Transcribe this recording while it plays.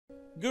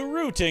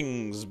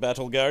Greetings,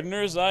 Battle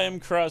Gardeners. I am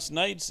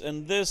CrossKnights,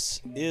 and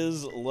this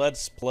is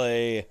Let's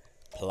Play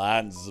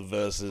Plants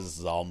vs.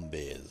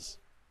 Zombies.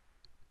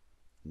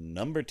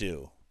 Number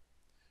 2.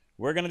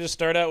 We're gonna just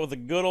start out with a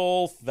good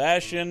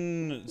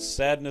old-fashioned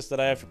sadness that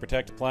I have to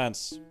protect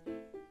plants.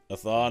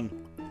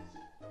 A-thon.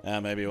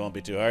 Maybe it won't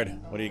be too hard.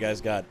 What do you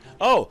guys got?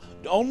 Oh,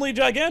 only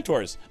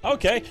Gigantors.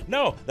 Okay,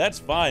 no, that's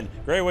fine.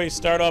 Great way to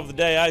start off the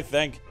day, I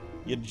think.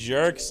 You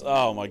jerks.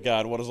 Oh my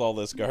god, what is all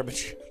this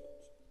garbage?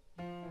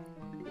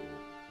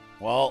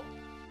 Well,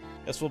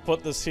 guess we'll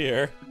put this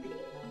here.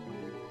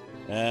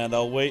 And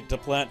I'll wait to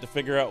plant to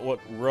figure out what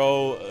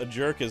row a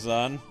jerk is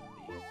on.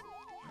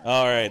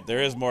 Alright,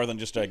 there is more than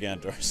just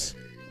Gigantors.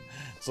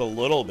 It's a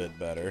little bit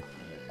better.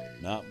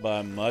 Not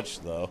by much,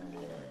 though.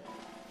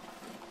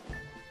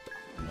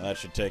 That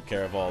should take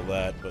care of all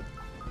that, but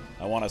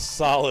I want a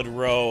solid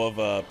row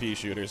of pea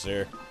shooters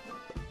here.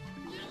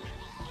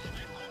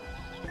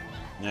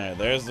 Alright,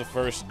 there's the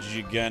first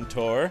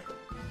Gigantor.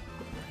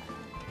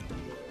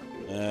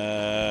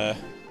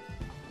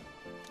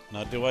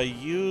 Now do I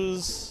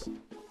use...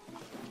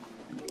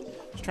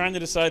 Just trying to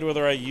decide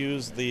whether I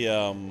use the,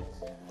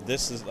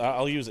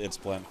 I'll use its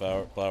plant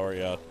flower,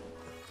 yeah.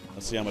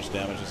 Let's see how much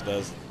damage this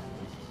does.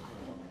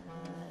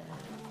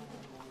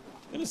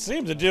 And it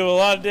seems to do a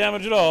lot of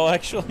damage at all,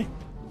 actually.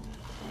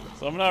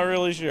 So I'm not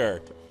really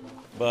sure.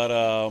 But,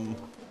 I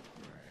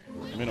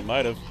mean, it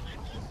might have.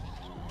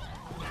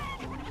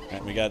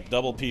 Alright, we got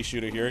double pea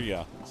shooter here,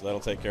 yeah. So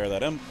that'll take care of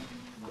that imp.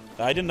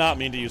 I did not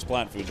mean to use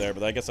plant food there,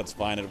 but I guess that's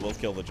fine. It will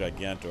kill the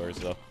Gigantor,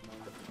 so.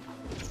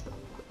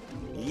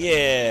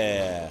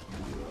 Yeah!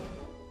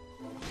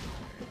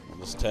 We'll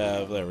just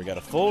have, there, we got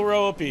a full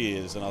row of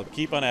peas, and I'll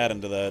keep on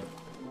adding to that.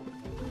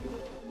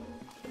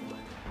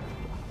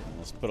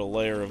 Let's put a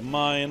layer of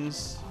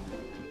mines.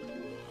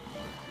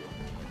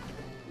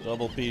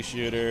 Double pea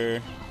shooter.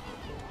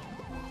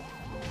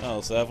 Oh,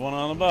 let's have one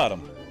on the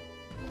bottom.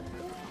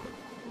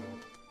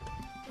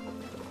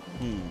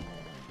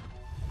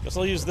 Guess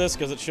I'll use this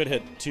because it should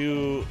hit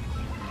 2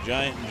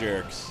 giant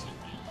jerks.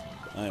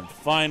 I am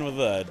fine with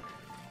that.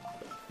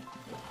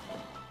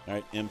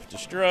 Alright, imp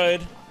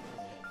destroyed.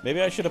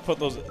 Maybe I should have put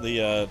those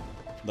the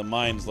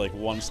mines like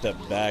one step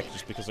back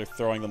just because they're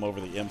throwing them over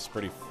the imps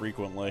pretty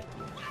frequently.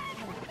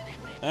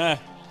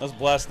 Let's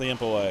blast the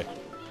imp away.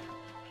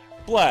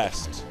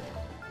 Blast!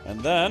 And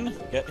then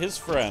get his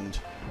friend.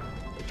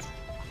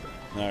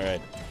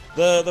 Alright.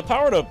 The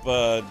powered up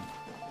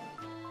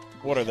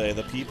what are they?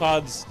 The pea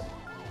pods?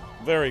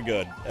 Very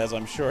good, as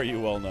I'm sure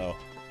you all know.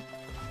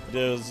 It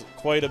does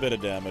quite a bit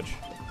of damage.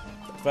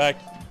 In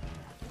fact,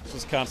 let's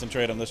just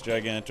concentrate on this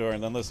Gigantor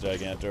and then this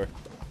Gigantor.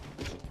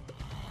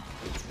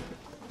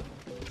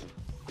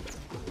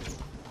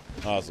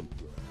 Awesome.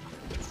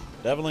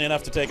 Definitely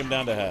enough to take him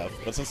down to half.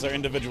 But since they're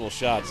individual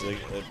shots, it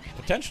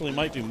potentially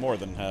might do more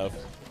than half.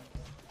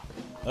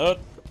 Oh.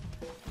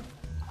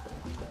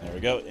 There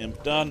we go,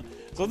 imp done.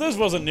 So this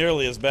wasn't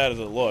nearly as bad as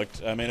it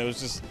looked. I mean, it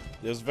was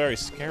very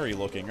scary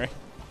looking, right?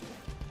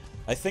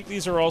 I think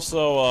these are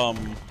also,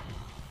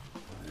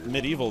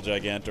 medieval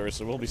Gigantors,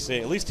 so we'll be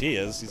seeing. At least he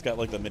is. He's got,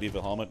 like, the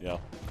medieval helmet, yeah.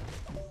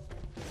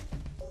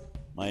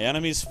 My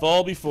enemies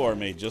fall before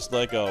me, just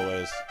like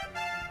always.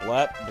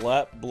 Blap,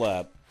 blap,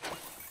 blap.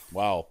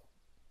 Wow.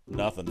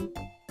 Nothing.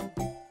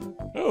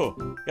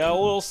 Ooh, got a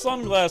little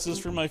sunglasses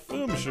for my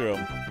foom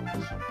shroom.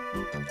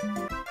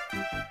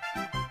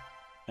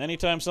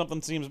 Anytime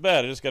something seems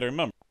bad, I just gotta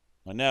remember.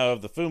 I now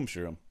have the foom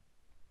shroom.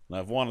 And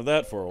I've wanted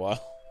that for a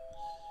while.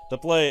 To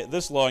play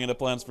this long into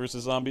Plants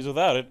vs. Zombies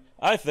without it,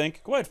 I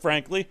think, quite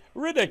frankly,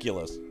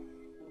 ridiculous.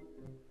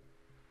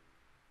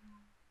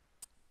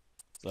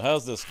 So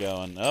how's this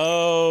going?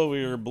 Oh,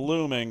 we are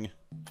blooming.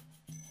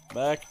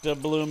 Back to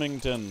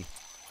Bloomington.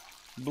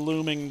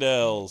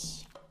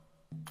 Bloomingdales.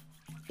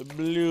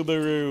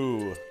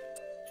 Blueberoo.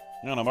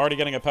 Man, I'm already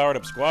getting a powered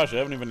up squash. I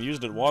haven't even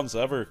used it once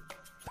ever.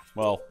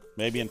 Well,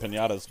 maybe in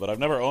pinatas, but I've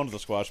never owned the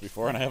squash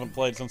before, and I haven't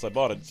played since I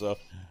bought it, so.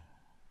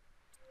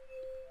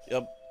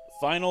 Yep.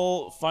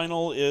 Final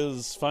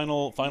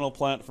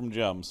plant from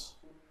gems.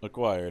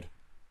 Acquired.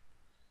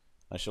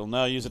 I shall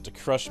now use it to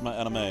crush my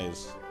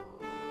enemies.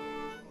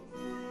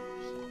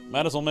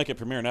 Might as well make it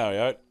premiere now,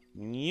 yeah?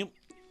 Yep.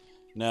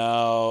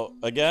 Now,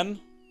 again,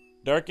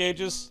 Dark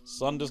Ages,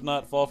 sun does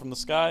not fall from the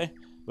sky.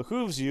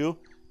 Behooves you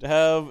to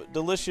have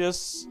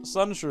delicious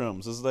sun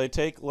shrooms, as they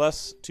take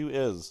less to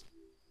is.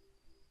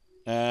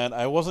 And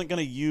I wasn't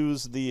gonna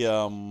use the,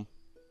 well,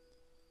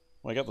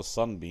 I got the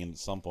sunbeam at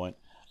some point.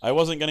 I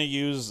wasn't going to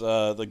use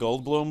the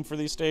gold bloom for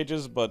these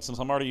stages, but since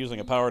I'm already using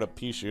a powered up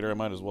pea shooter, I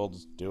might as well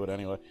just do it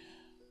anyway.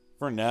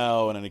 For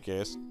now, in any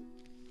case.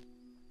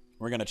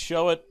 We're going to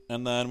show it,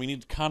 and then we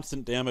need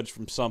constant damage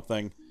from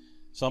something.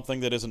 Something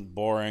that isn't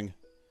boring.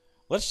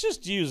 Let's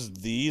just use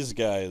these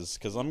guys,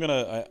 because I'm going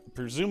to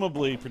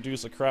presumably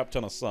produce a crap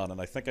ton of sun, and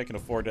I think I can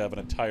afford to have an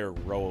entire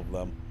row of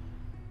them.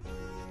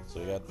 So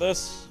we got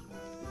this.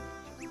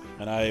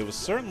 And I was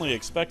certainly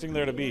expecting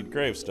there to be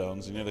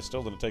gravestones, and yet I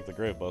still didn't take the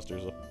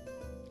gravebusters.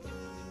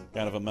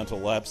 Kind of a mental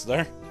lapse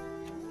there.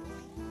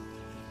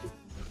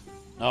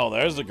 Oh,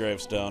 there's the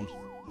gravestone.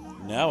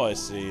 Now I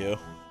see you.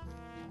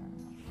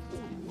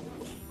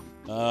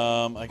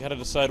 I gotta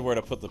decide where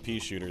to put the pea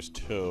shooters,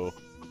 too.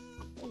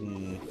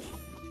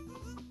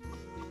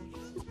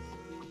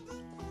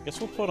 Guess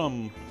we'll put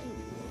them...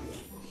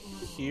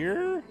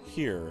 here?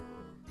 Here.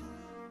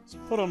 Let's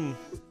put them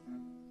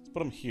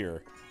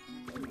here.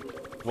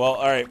 Well,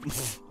 alright.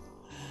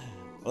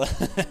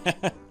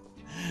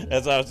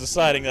 As I was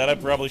deciding that, I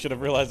probably should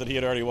have realized that he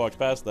had already walked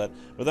past that.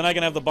 But then I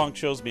can have the bonk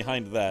shows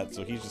behind that,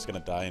 so he's just gonna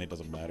die and it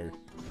doesn't matter.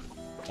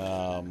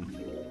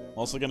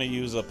 Also gonna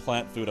use a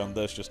plant food on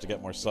this just to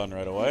get more sun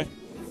right away.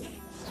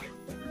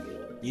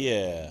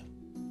 Yeah.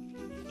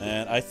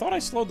 And I thought I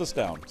slowed this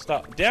down.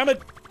 Stop. Damn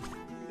it!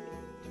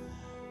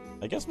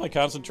 I guess my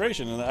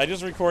concentration, and I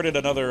just recorded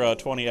another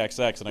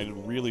 20XX and I did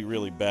really,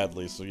 really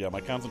badly, so yeah,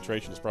 my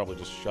concentration is probably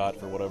just shot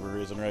for whatever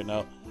reason right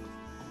now.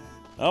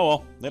 Oh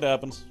well, it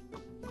happens.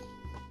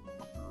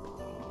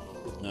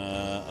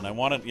 And I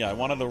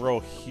wanted a row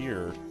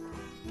here.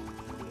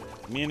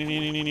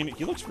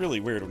 He looks really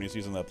weird when he's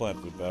using that plant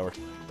food power.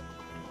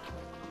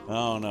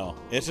 Oh no.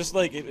 It's just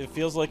like, it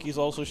feels like he's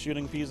also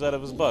shooting peas out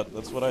of his butt.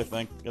 That's what I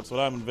think. That's what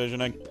I'm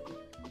envisioning.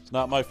 It's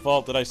not my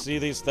fault that I see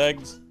these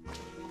things.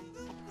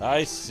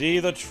 I see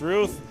the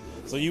truth.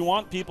 So you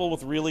want people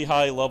with really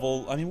high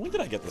level... I mean, when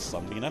did I get the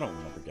Sunbeam? I don't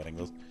remember getting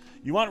this.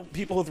 You want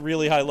people with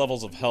really high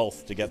levels of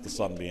health to get the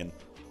Sunbeam.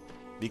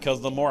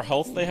 Because the more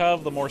health they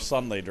have, the more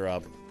sun they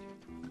drop.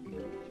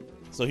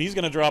 So he's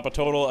going to drop a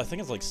total, I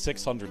think it's like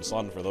 600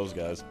 sun for those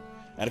guys.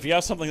 And if you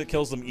have something that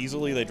kills them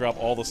easily, they drop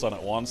all the sun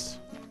at once.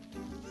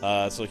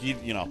 So he,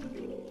 you know,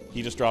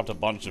 he just dropped a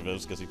bunch of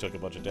his because he took a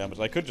bunch of damage.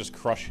 I could just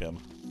crush him.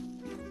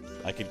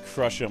 I could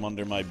crush him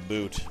under my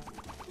boot.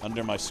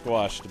 Under my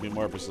squash, to be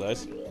more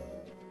precise.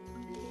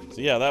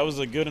 So yeah, that was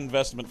a good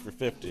investment for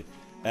 50.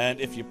 And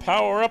if you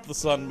power up the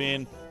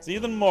Sunbeam, it's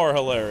even more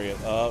hilarious.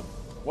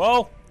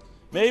 Well,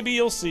 maybe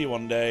you'll see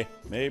one day.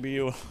 Maybe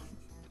you...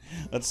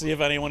 Let's see if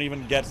anyone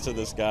even gets to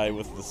this guy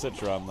with the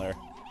Citron there.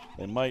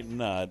 They might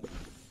not.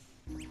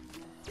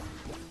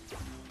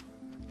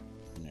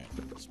 Alright,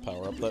 let's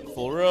power up that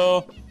full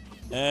row.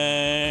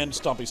 And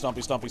stompy, stompy,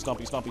 stompy,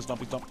 stompy, stompy,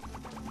 stompy, stomp.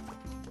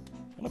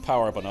 I'm gonna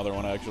power up another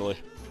one, actually.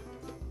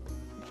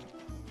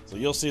 So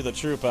you'll see the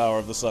true power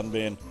of the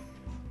Sunbeam.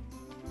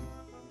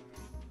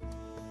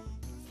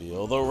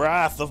 Feel the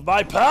wrath of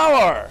my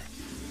power!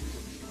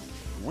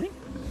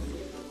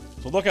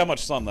 So look how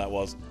much sun that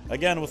was.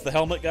 Again, with the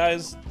helmet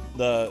guys,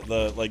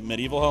 the like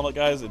medieval helmet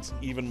guys, it's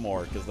even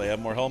more because they have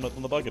more helmet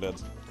than the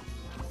bucketheads.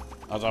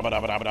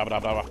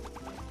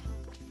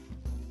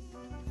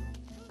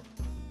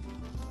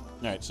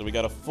 Alright, so we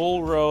got a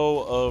full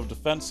row of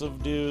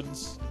defensive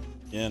dudes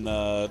in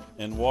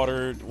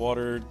water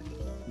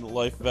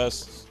life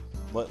vests,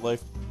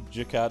 life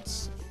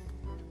jackets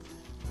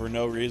for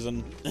no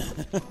reason.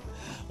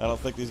 I don't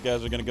think these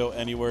guys are going to go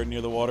anywhere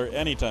near the water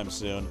anytime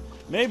soon.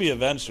 Maybe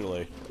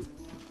eventually.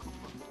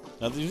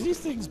 Now, do these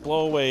things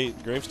blow away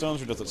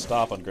gravestones, or does it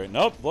stop on grave?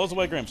 Nope, blows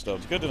away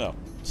gravestones. Good to know.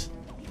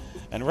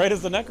 And right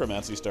as the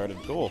necromancy started,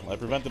 cool. I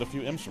prevented a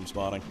few imps from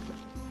spawning.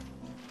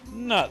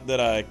 Not that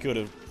I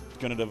couldn't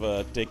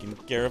have taken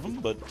care of them,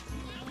 but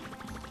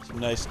it's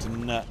nice to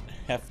not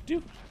have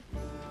to.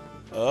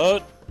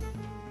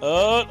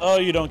 Oh,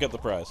 you don't get the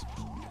prize.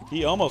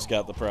 He almost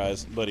got the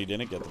prize, but he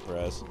didn't get the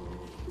prize.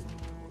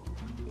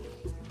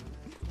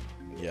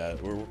 Yeah,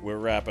 we're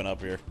wrapping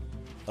up here.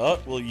 Oh,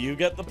 will you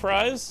get the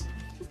prize?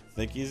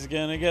 Think he's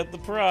gonna get the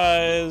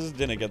prize.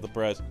 Didn't get the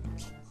prize.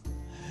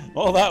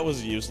 Well, that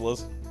was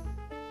useless.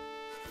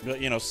 But,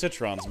 you know,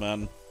 citrons,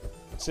 man.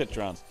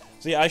 Citrons.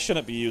 See, I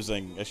shouldn't be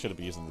using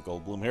the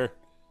gold bloom here.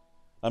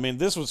 I mean,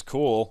 this was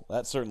cool.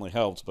 That certainly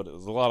helped, but it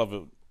was a lot of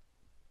it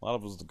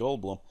was the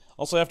gold bloom.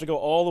 Also, I have to go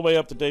all the way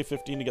up to day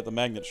 15 to get the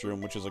magnet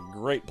shroom, which is a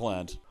great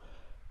plant.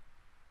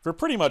 For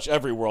pretty much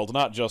every world,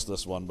 not just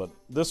this one, but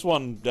this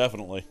one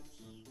definitely.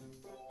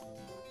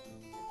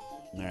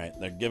 Alright,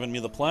 they're giving me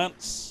the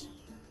plants.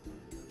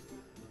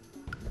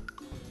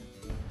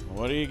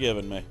 What are you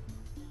giving me?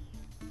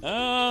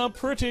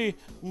 Pretty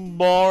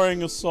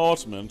boring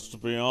assortment, to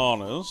be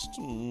honest.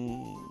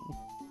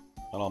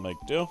 That'll make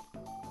do.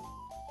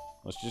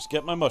 Let's just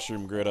get my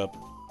mushroom grid up.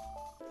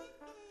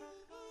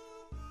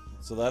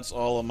 So that's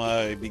all of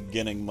my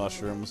beginning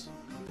mushrooms.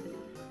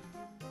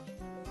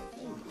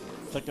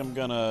 I think I'm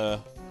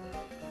gonna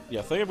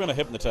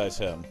hypnotize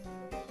him.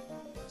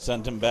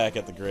 Send him back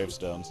at the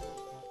gravestones.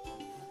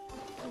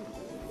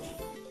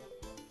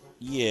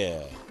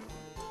 Yeah.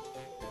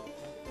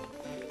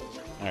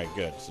 Alright,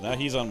 good. So now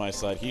he's on my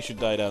side. He should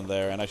die down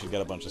there, and I should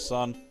get a bunch of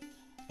sun.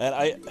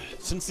 And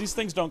since these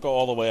things don't go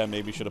all the way, I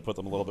maybe should have put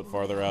them a little bit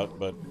farther out,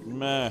 but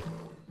meh.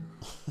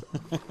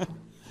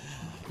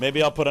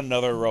 Maybe I'll put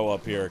another row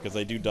up here, because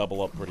they do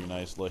double up pretty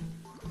nicely.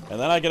 And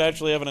then I could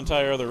actually have an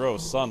entire other row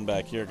of sun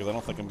back here, because I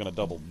don't think I'm going to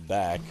double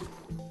back.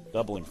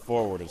 Doubling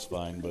forward is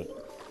fine, but...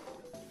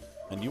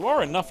 And you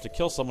are enough to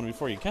kill someone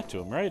before you get to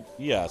him, right?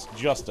 Yes,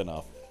 just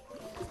enough.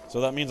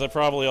 So that means I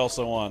probably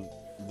also want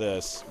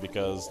this,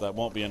 because that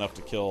won't be enough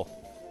to kill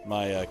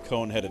my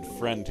cone-headed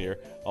friend here.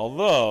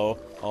 Although,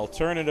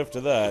 alternative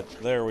to that,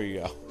 there we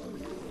go.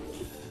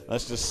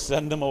 Let's just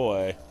send him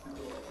away.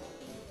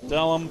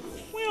 Tell him,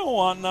 we don't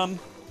want none.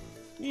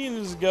 You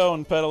can just go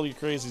and peddle your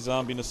crazy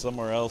zombiness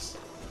somewhere else.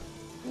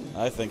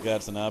 I think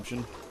that's an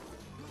option.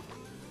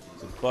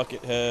 So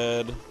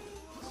Buckethead.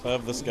 Let's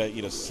have this guy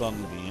eat a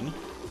sunbean.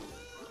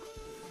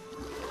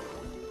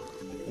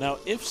 Now,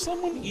 if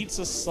someone eats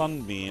a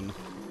sunbean,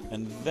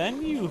 and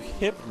then you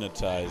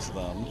hypnotize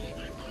them,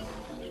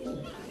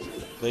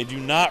 they do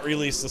not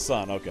release the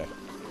sun. Okay.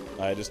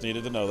 I just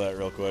needed to know that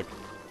real quick.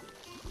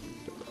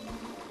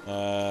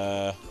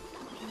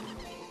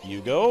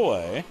 You go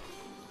away.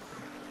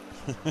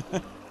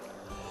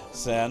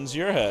 Sans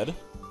your head.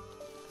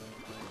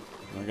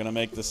 We're gonna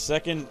make the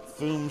second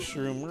Foom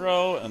Shroom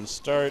row and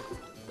start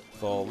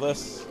with all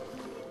this.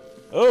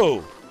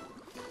 Oh!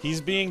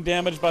 He's being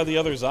damaged by the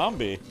other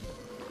zombie.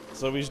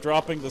 So he's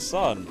dropping the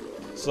sun.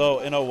 So,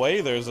 in a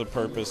way, there's a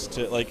purpose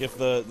to... Like, if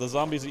the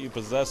zombies that you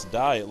possess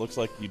die, it looks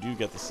like you do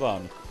get the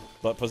sun.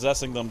 But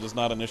possessing them does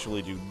not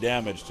initially do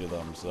damage to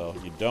them, so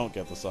you don't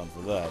get the sun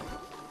for that.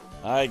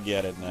 I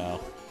get it now.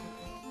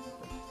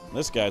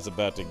 This guy's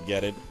about to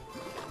get it.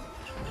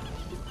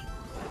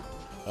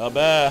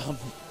 Bam!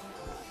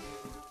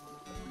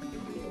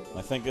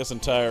 I think this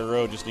entire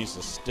row just needs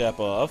to step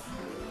off.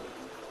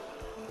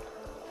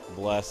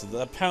 Blasted.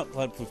 That plant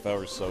poof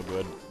hour is so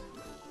good.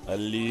 I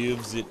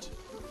loves it.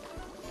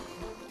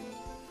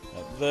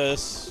 Got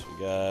this.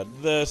 We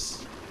got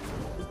this.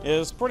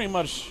 It's pretty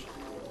much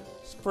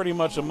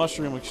a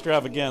mushroom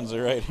extravaganza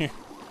right here.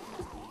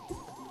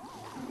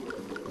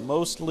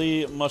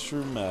 Mostly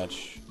mushroom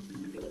match.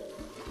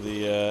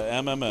 The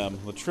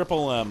MMM, the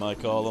triple M, I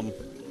call them.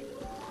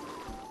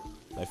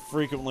 I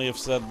frequently have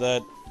said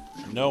that.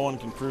 No one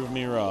can prove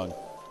me wrong.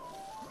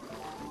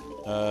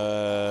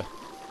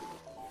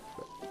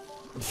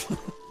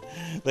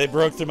 They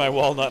broke through my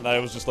walnut, and I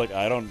was just like,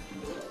 I don't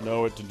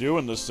know what to do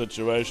in this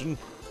situation.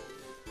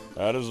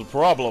 That is a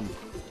problem.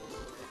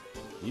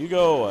 You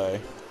go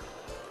away,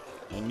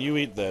 and you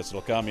eat this.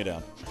 It'll calm you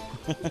down.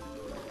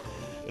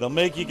 It'll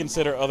make you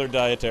consider other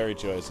dietary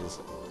choices.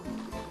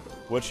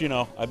 Which, you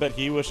know, I bet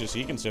he wishes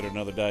he considered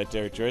another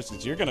dietary choice,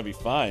 because you're gonna be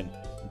fine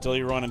until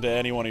you run into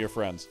any one of your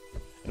friends.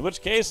 In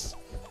which case,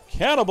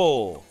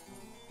 cannibal!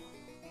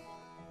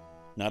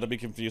 Not to be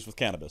confused with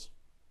cannabis.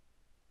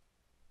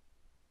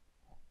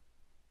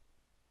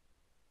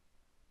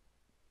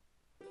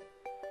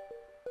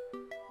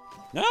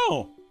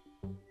 No!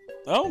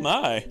 Oh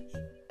my!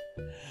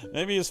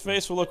 Maybe his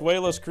face will look way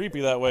less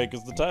creepy that way,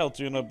 because the tile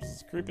tune-up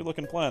is a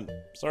creepy-looking plant.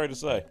 Sorry to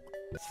say.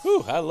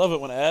 Whew, I love it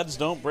when ads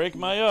don't break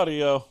my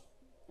audio.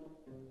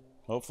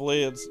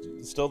 Hopefully it's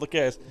still the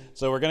case.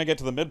 So we're gonna get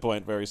to the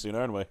midpoint very soon,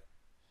 aren't we?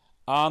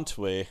 Aren't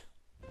we?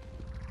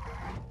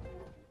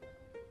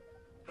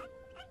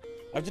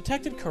 I've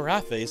detected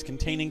carafes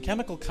containing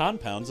chemical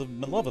compounds of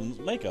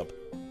malevolent makeup.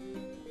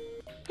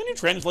 Can you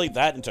translate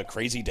that into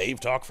Crazy Dave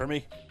talk for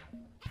me?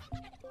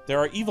 There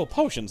are evil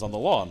potions on the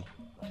lawn.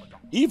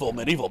 Evil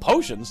medieval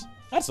potions?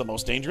 That's the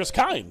most dangerous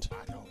kind.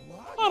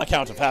 On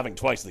account of having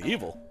twice the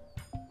evil.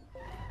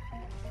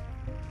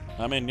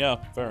 I mean, yeah,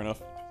 fair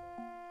enough.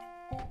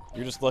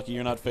 You're just lucky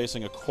you're not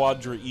facing a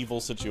quadra-evil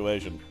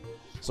situation.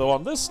 So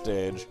on this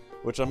stage,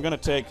 which I'm gonna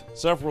take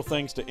several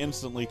things to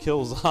instantly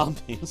kill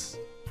zombies.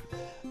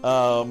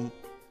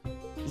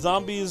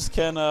 Zombies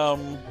can,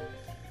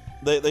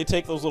 they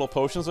take those little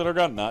potions that are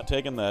gone. Not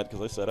taking that,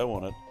 because I said I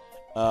want it.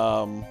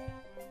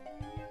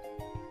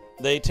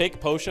 They take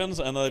potions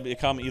and they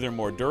become either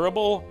more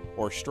durable,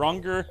 or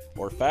stronger,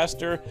 or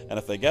faster, and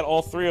if they get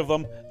all three of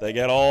them, they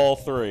get all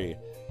three.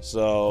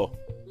 So,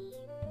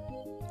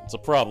 it's a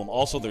problem.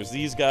 Also, there's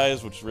these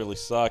guys, which really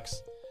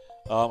sucks.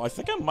 I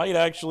think I might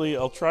actually,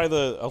 I'll try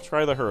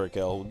the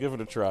Hurricane. We'll give it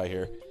a try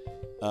here.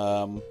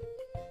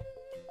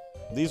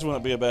 These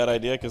wouldn't be a bad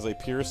idea, because they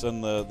pierce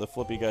and the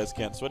flippy guys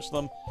can't switch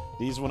them.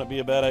 These wouldn't be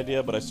a bad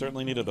idea, but I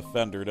certainly need a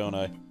defender, don't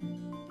I?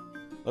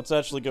 Let's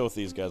actually go with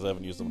these guys. I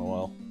haven't used them in a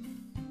while.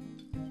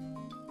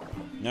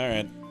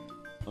 Alright,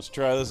 let's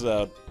try this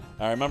out.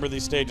 I remember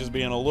these stages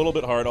being a little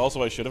bit hard.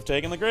 Also, I should have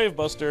taken the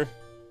Gravebuster.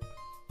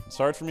 It's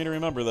hard for me to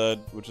remember that,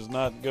 which is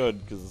not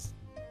good, because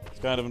it's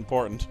kind of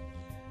important.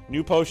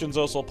 New potions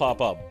also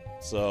pop up,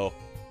 so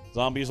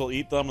zombies will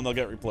eat them and they'll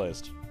get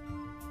replaced.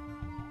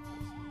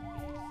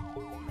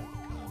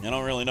 I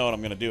don't really know what I'm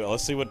going to do.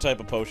 Let's see what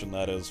type of potion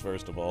that is,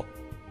 first of all.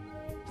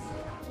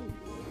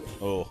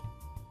 Oh.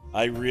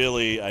 I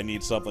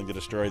need something to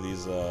destroy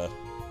these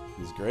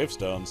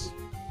gravestones.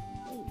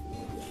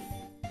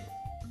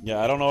 Yeah,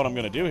 I don't know what I'm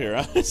gonna do here,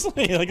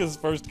 honestly. Like, this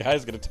first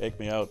guy's gonna take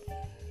me out.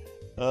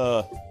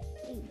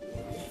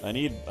 I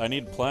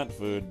need plant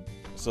food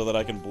so that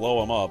I can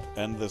blow him up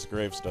and this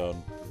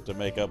gravestone to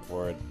make up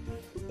for it.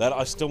 That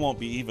I still won't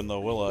be even though,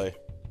 will I?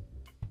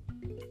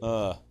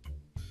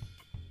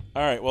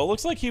 Alright, well, it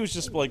looks like he was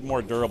just, like,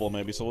 more durable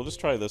maybe, so we'll just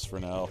try this for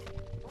now.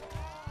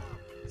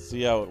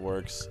 See how it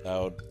works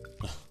out.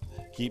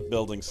 Keep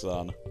building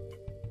sun.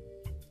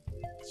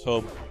 Let's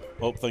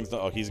hope things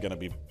don't... Oh, he's gonna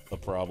be a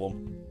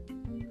problem.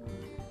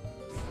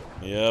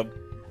 Yep,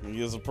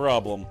 he is a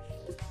problem.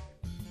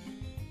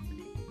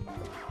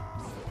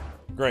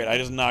 Great, I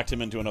just knocked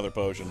him into another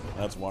potion.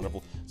 That's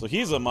wonderful. So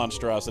he's a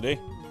monstrosity.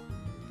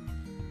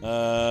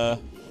 Got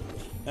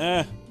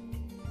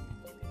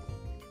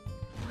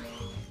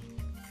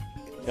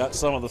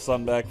some of the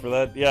sun back for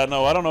that. Yeah,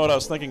 no, I don't know what I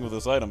was thinking with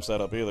this item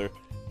setup either.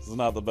 This is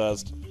not the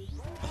best.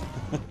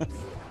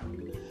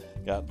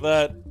 Got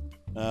that.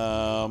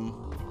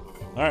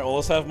 Alright, well,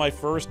 let's have my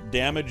first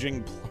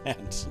damaging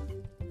plant.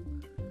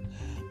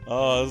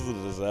 Oh, this is a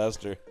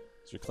disaster.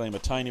 Let's reclaim a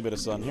tiny bit of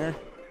sun here.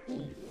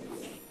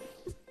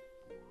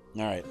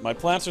 Alright, my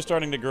plants are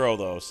starting to grow,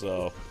 though,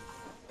 so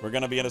we're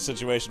going to be in a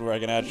situation where I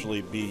can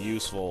actually be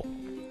useful.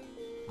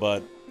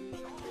 But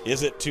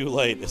is it too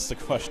late, is the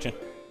question.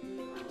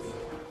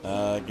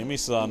 Give me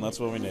sun, that's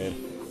what we need.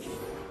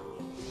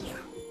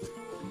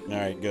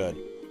 Alright, good.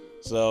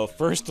 So,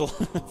 first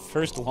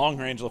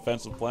long-range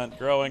offensive plant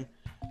growing.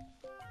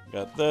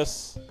 Got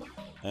this.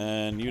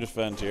 And you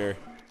defend here.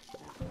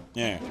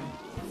 Yeah.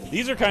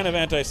 These are kind of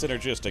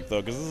anti-synergistic, though,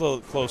 because this is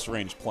a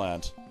close-range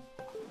plant.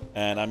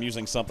 And I'm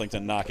using something to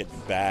knock it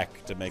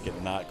back to make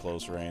it not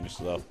close range,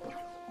 so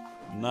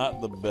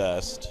not the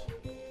best.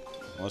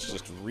 Let's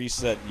just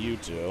reset you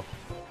two.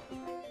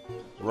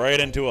 Right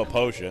into a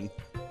potion.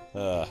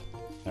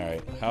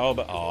 Alright, how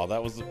about... Oh,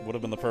 that would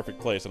have been the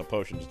perfect place, and a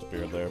potion just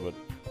appeared there, but...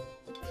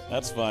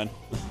 That's fine.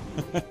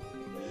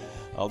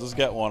 I'll just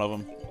get one of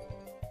them.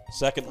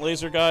 Second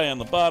laser guy on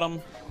the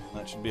bottom.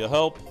 That should be a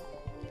help.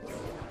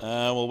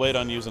 We'll wait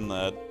on using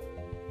that.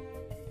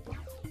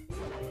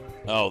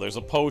 Oh, there's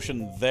a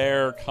potion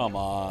there. Come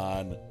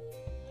on.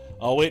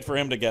 I'll wait for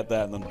him to get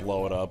that and then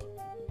blow it up.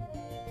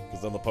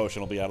 Because then the potion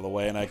will be out of the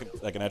way and I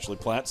can actually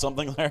plant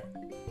something there.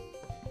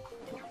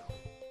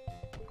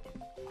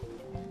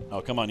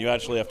 Oh, come on. You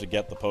actually have to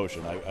get the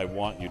potion. I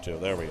want you to.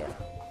 There we are.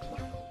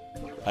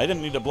 I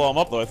didn't need to blow him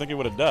up, though. I think he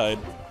would have died.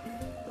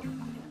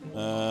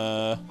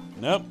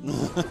 Nope.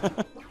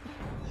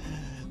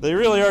 They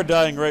really are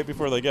dying right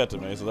before they get to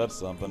me, so that's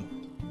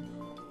something.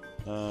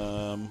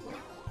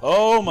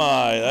 Oh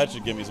my, that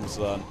should give me some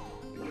sun.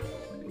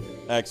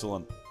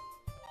 Excellent.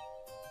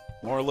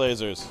 More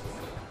lasers.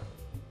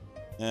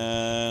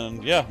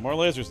 And yeah, more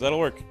lasers, that'll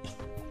work.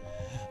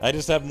 I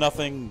just have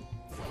nothing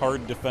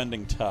hard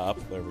defending top.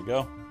 There we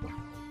go.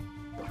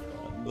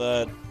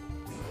 That...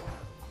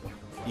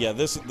 Yeah,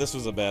 this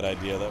was a bad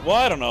idea. Well,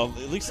 I don't know.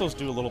 At least those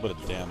do a little bit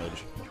of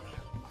damage.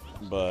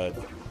 But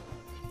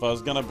if I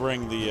was gonna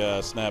bring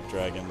the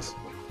Snapdragons,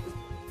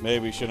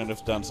 maybe shouldn't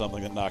have done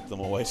something that knocked them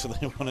away so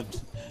they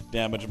wouldn't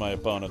damage my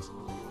opponents.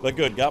 But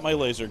good, got my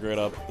laser grid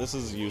up. This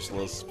is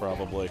useless,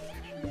 probably,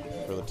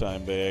 for the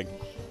time being.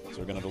 So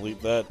we're gonna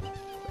delete that.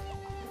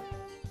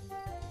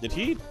 Did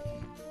he?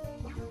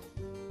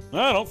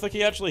 No, I don't think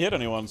he actually hit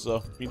anyone,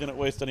 so he didn't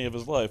waste any of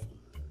his life.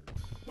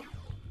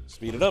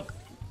 Speed it up.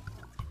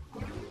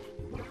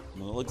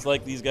 Well, it looks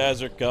like these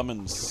guys are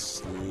coming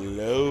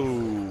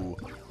slow.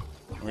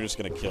 We're just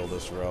gonna kill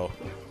this row.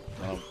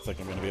 I don't think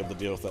I'm gonna be able to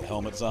deal with that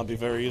helmet zombie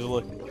very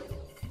easily.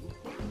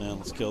 And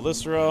let's kill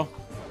this row.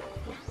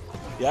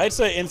 Yeah, I'd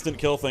say instant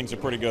kill things are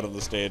pretty good on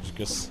this stage,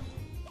 because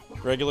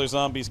regular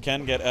zombies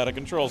can get out of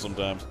control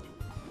sometimes.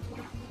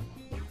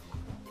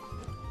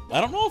 I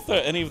don't know if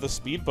any of the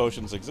speed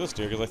potions exist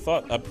here, because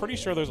I'm pretty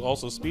sure there's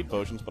also speed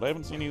potions, but I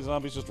haven't seen any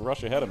zombies just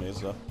rush ahead of me,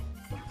 so...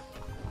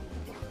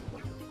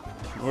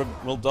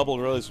 We'll double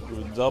race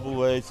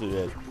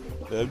it.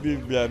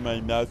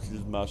 My mouth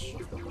is mush.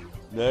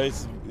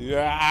 There's...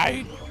 Got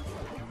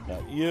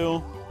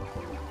you.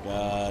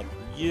 Got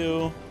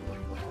you.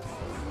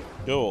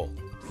 Cool.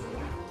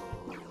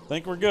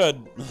 Think we're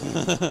good.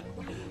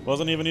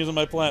 Wasn't even using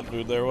my plant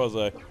food there, was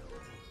I?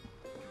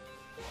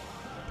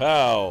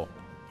 Pow.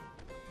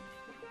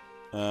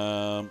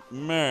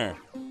 Meh.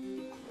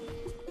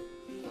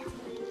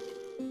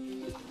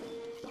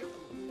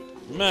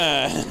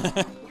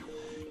 Meh.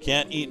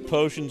 Can't eat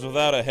potions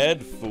without a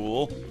head,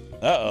 fool.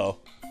 Uh-oh.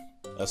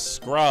 A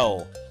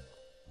scroll.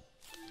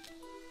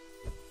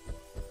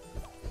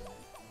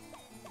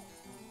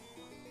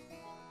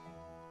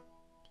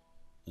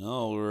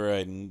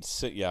 Alright, and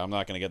yeah, I'm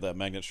not gonna get that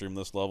magnet shroom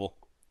this level.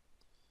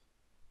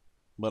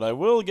 But I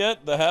will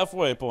get the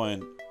halfway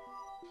point.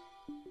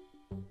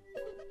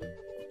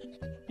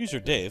 User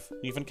Dave,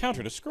 you've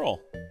encountered a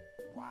scroll.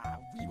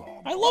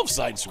 I love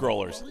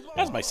side-scrollers.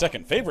 That's my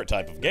second favorite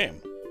type of game.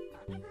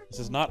 This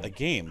is not a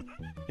game.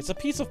 It's a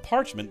piece of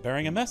parchment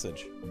bearing a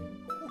message.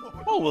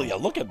 Oh, will ya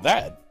look at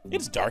that?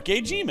 It's Dark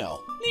Age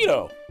email.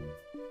 Neato.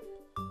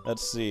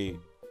 Let's see.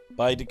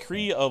 By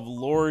decree of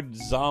Lord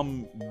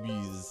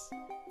Zombies,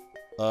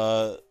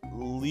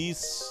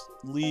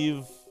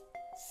 leave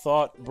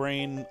thought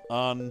brain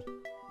on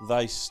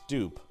thy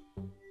stoop.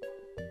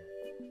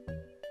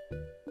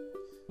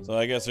 So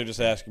I guess they're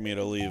just asking me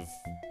to leave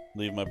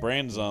my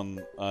brains on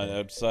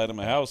outside of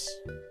my house.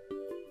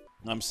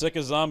 I'm sick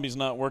of zombies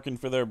not working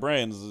for their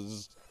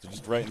brains. They're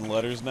just writing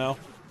letters now.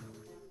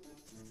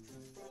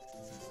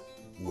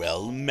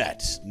 Well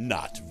met,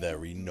 not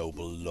very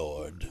noble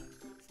lord.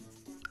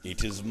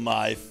 It is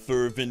my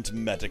fervent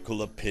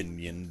medical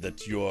opinion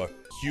that your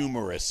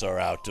humorous are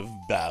out of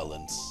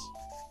balance.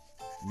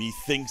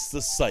 Methinks the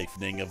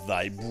siphoning of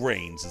thy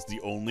brains is the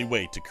only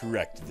way to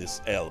correct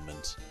this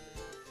ailment.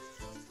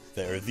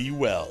 Fare thee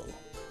well,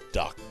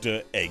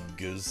 Dr.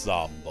 Edgar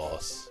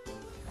Zombos.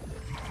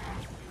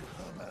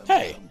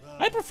 Hey,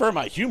 I prefer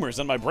my humors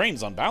and my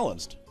brains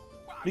unbalanced.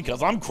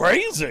 Because I'm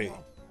crazy!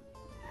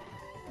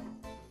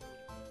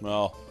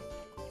 Well,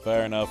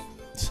 fair enough.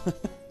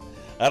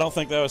 I don't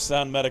think that was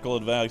sound medical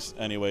advice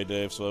anyway,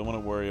 Dave, so I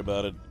wouldn't worry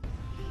about it.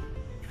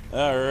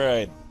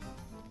 Alright.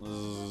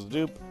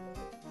 Doop.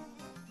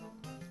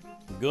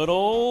 Good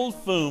old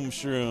Foom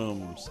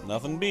Shrooms.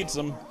 Nothing beats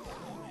them.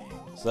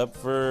 Except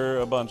for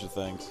a bunch of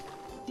things.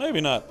 Maybe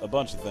not a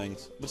bunch of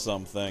things, but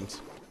some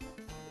things.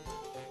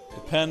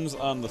 Depends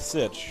on the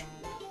sitch,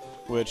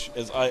 which,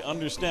 as I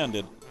understand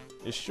it,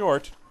 is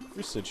short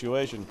for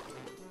situation.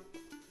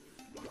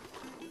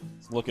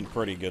 It's looking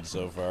pretty good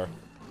so far.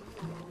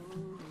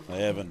 I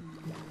haven't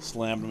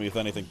slammed me with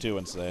anything too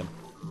insane.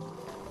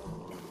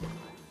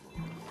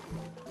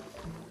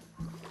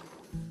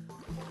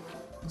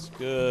 It's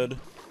good.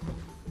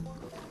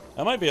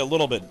 I might be a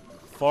little bit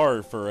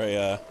far for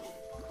a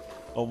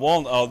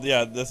wall. Oh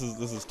yeah, this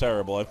is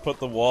terrible. I've put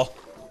the wall.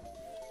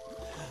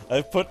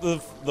 I've put the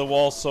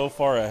wall so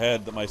far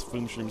ahead that my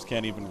Foom Shrooms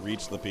can't even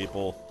reach the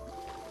people.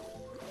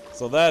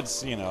 So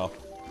that's, you know,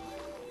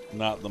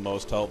 not the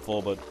most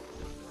helpful, but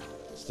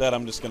instead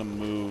I'm just gonna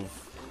move.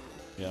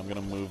 Yeah, I'm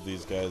gonna move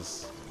these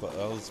guys.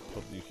 Let's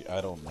put the,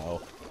 I don't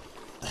know.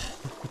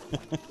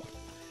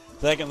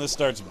 Second this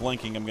starts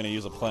blinking, I'm gonna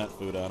use a plant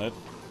food on it,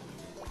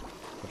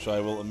 which I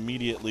will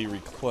immediately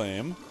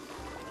reclaim.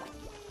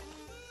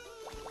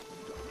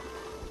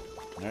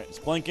 Alright, it's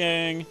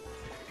blinking.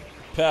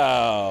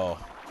 Pow!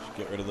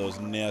 Get rid of those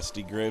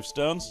nasty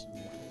gravestones.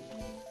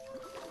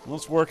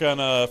 Let's work on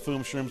Foom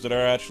Shrooms that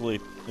are actually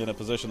in a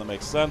position that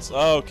makes sense.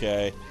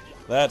 Okay,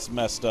 that's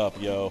messed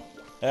up, yo.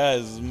 That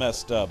is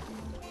messed up.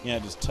 You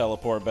can't just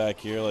teleport back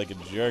here like a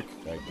jerk.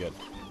 Alright, good.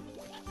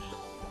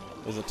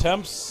 His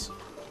attempts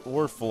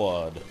were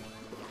flawed.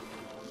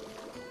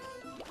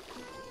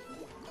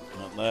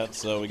 Not that,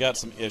 so we got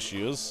some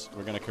issues.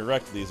 We're gonna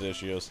correct these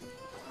issues.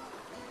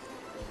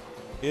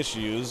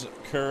 Issues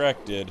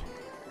corrected.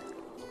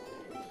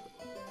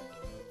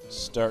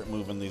 Start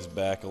moving these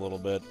back a little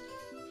bit.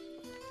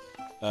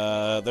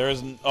 There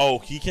isn't. Oh,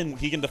 he can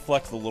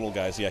deflect the little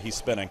guys. Yeah, he's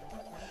spinning.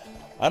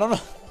 I don't know.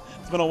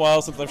 It's been a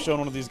while since I've shown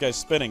one of these guys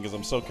spinning because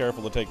I'm so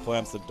careful to take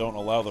plants that don't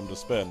allow them to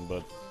spin.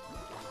 But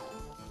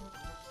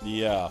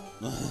yeah.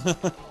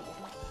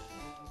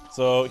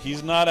 So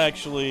he's not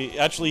actually.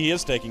 Actually, he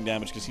is taking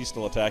damage because he's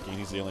still attacking.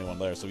 He's the only one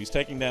there. So he's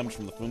taking damage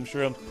from the Foom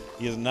Shroom.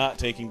 He is not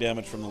taking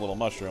damage from the little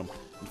mushroom.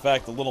 In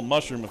fact, the little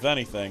mushroom, if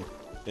anything,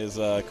 is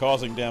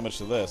causing damage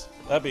to this.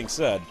 That being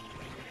said,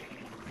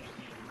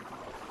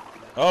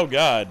 oh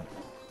god,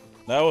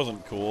 that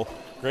wasn't cool.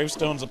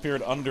 Gravestones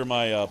appeared under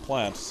my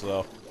plant,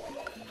 so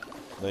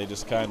they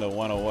just kind of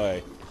went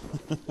away.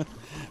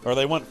 Or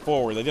they went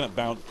forward, they didn't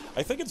bounce.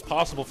 I think it's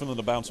possible for them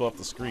to bounce off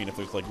the screen if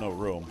there's like no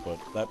room, but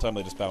that time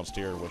they just bounced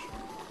here, which,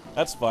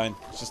 that's fine.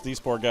 It's just these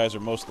poor guys are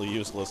mostly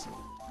useless.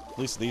 At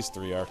least these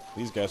three are.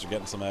 These guys are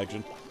getting some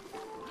action.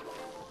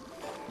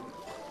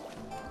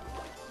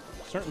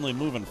 Certainly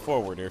moving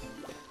forward here.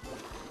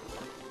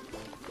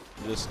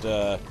 Just,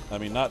 I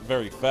mean, not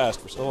very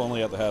fast. We're still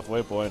only at the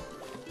halfway point.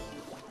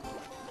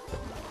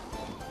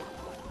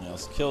 Yeah,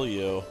 let's kill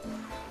you.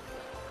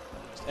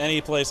 Just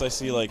any place I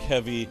see, like,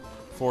 heavy,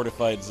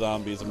 fortified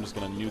zombies, I'm just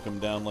gonna nuke them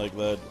down like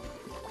that.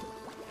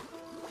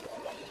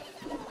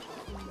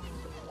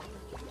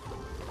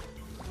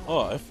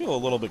 Oh, I feel a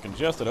little bit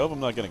congested. I hope I'm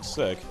not getting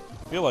sick.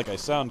 I feel like I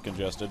sound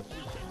congested.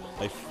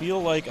 I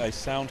feel like I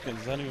sound...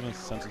 Does that even make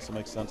sense? Does it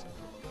make sense?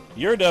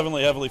 You're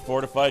definitely heavily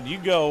fortified. You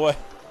go away.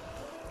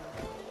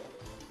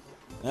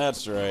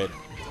 That's right.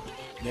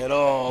 Get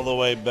all the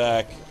way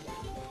back.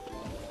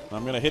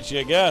 I'm gonna hit you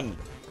again.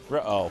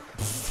 Oh.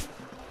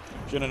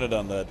 Shouldn't have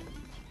done that.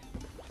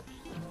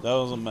 That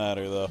doesn't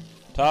matter, though.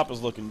 Top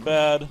is looking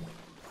bad.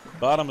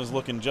 Bottom is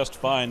looking just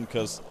fine,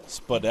 because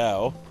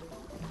spadow.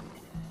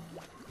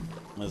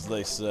 As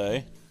they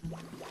say.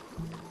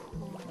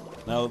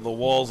 Now that the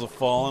walls have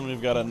fallen,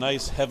 we've got a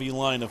nice heavy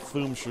line of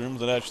Foom Shrooms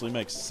that actually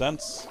makes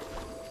sense.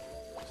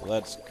 So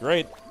that's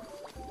great.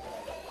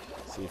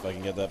 Let's see if I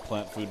can get that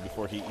plant food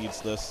before he eats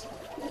this.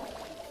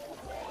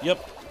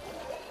 Yep.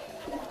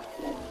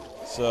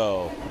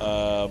 So,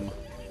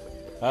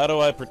 how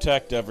do I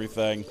protect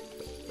everything?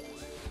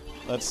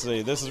 Let's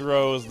see. This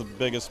row is the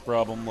biggest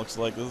problem, looks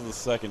like. This is the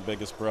second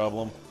biggest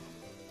problem.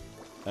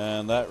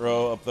 And that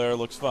row up there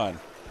looks fine.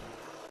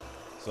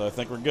 So I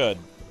think we're good.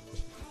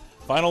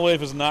 Final wave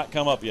has not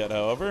come up yet,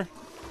 however.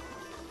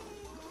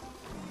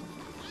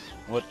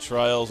 What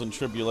trials and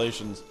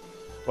tribulations.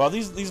 Well,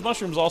 these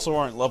mushrooms also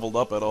aren't leveled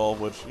up at all,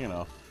 which, you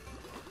know.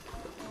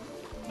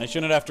 I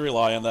shouldn't have to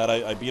rely on that.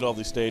 I beat all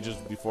these stages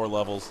before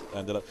levels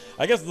ended up.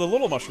 I guess the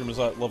little mushroom is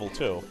at level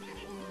 2.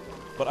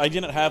 But I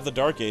didn't have the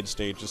Dark Age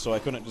stages, so I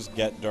couldn't just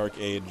get Dark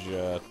Age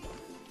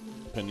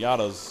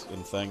pinatas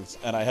and things,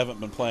 and I haven't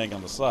been playing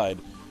on the side.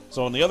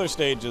 So in the other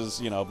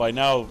stages, you know, by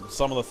now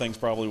some of the things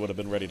probably would have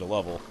been ready to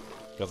level,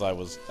 because I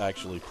was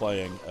actually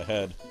playing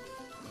ahead.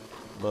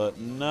 But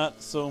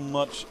not so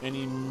much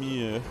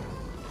anymore.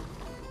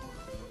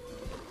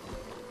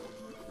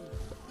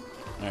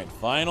 Alright,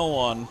 final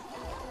one.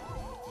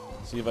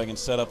 See if I can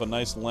set up a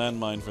nice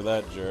landmine for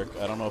that jerk.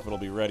 I don't know if it'll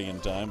be ready in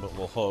time, but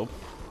we'll hope.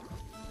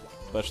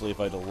 Especially if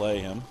I delay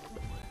him.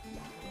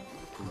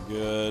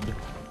 Good.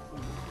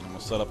 I'm gonna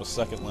set up a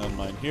second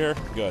landmine here.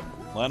 Good.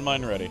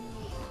 Landmine ready.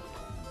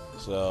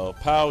 So,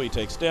 Pow, he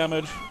takes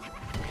damage.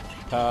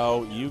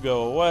 Pow, you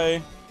go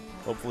away.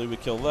 Hopefully we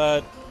kill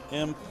that.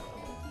 Imp.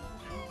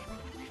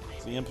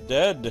 Is the Imp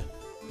dead?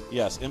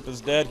 Yes, Imp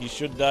is dead. He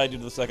should die due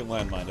to the second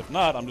landmine. If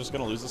not, I'm just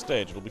gonna lose the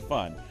stage. It'll be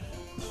fine.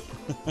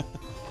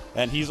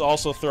 And he's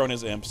also thrown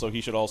his Imp, so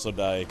he should also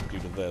die due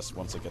to this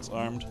once it gets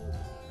armed.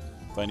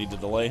 If I need to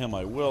delay him,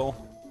 I will.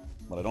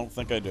 But I don't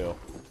think I do.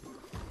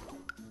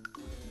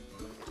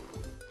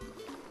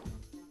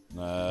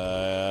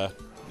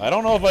 I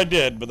don't know if I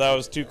did, but that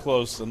was too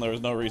close and there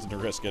was no reason to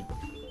risk it.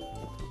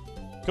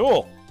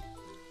 Cool.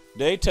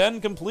 Day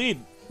 10 complete.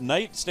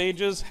 Night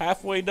stages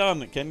halfway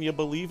done. Can you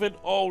believe it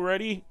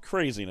already?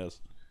 Craziness.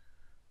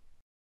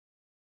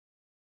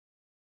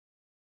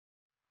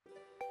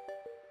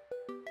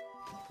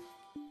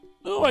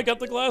 Oh, I got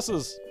the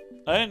glasses.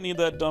 I didn't need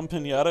that dumb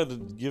pinata to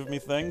give me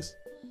things.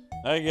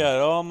 I got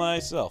it all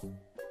myself.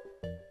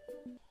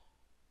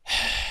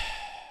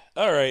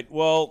 Alright,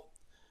 well,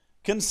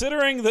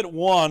 considering that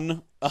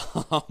one,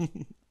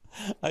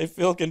 I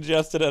feel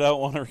congested, I don't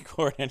want to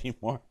record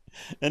anymore,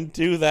 and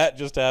two, that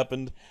just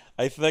happened,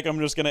 I think I'm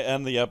just going to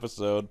end the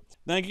episode.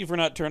 Thank you for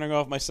not turning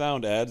off my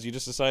sound ads, you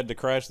just decided to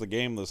crash the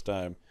game this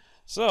time.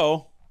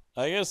 So,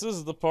 I guess this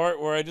is the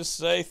part where I just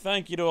say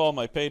thank you to all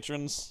my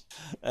patrons,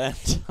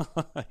 and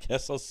I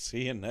guess I'll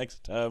see you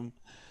next time,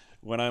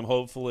 when I'm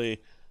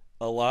hopefully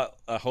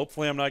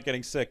hopefully I'm not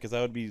getting sick, because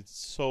that would be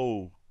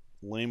so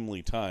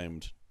lamely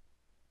timed.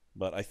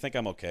 But I think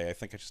I'm okay. I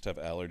think I just have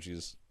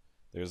allergies.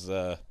 There's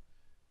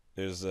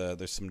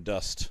some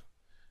dust.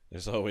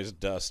 There's always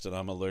dust, and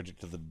I'm allergic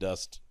to the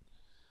dust.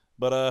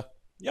 But,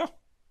 yeah.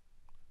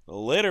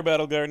 Later,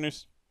 Battle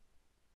Gardeners.